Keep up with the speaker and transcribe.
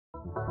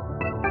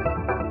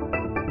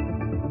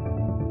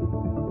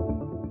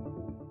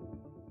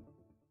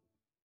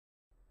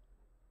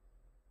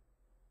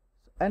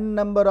n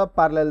number of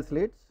parallel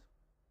slits.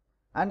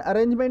 An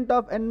arrangement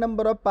of n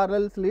number of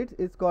parallel slits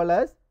is called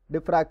as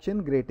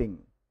diffraction grating.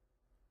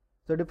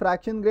 So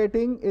diffraction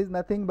grating is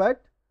nothing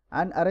but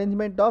an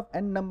arrangement of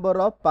n number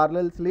of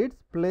parallel slits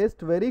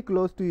placed very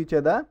close to each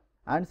other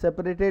and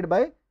separated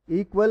by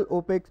equal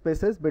opaque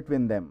spaces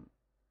between them.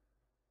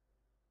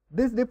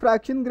 This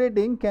diffraction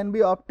grating can be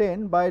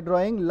obtained by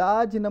drawing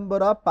large number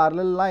of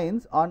parallel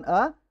lines on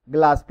a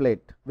glass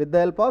plate with the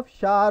help of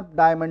sharp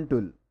diamond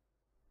tool.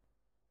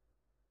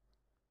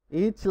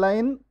 Each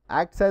line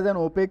acts as an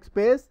opaque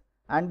space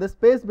and the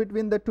space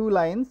between the two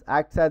lines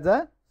acts as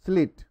a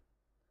slit.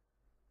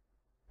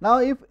 Now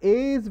if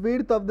A is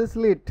width of the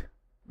slit,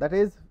 that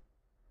is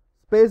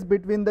space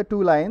between the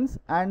two lines,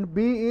 and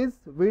B is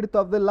width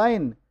of the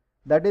line,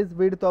 that is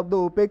width of the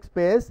opaque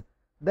space,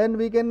 then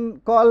we can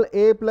call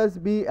A plus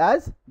B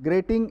as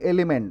grating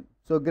element.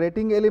 So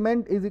grating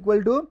element is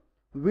equal to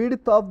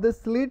width of the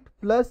slit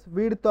plus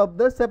width of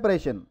the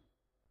separation.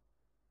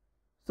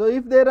 So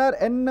if there are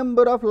n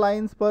number of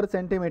lines per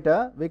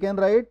centimeter, we can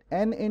write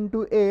n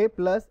into A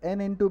plus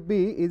n into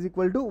B is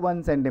equal to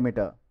 1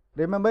 centimeter.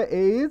 Remember,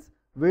 A is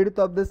width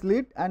of the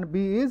slit and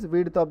B is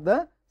width of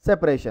the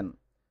separation.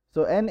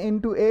 So n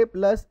into A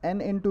plus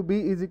n into B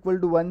is equal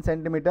to 1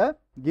 centimeter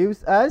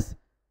gives us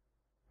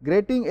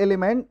grating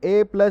element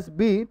A plus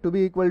B to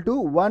be equal to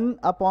 1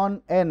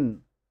 upon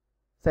n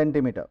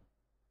centimeter.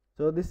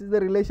 So this is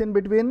the relation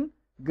between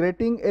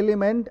grating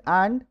element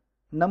and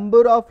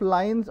number of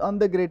lines on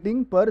the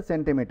grating per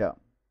centimeter.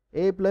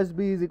 A plus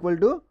B is equal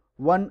to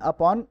 1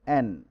 upon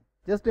n.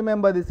 Just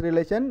remember this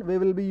relation. We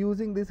will be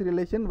using this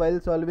relation while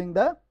solving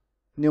the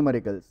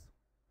numericals.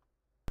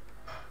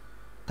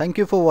 Thank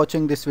you for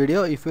watching this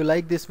video. If you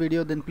like this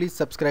video, then please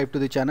subscribe to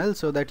the channel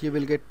so that you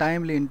will get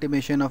timely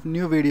intimation of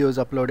new videos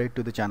uploaded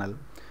to the channel.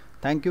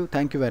 Thank you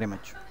very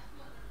much.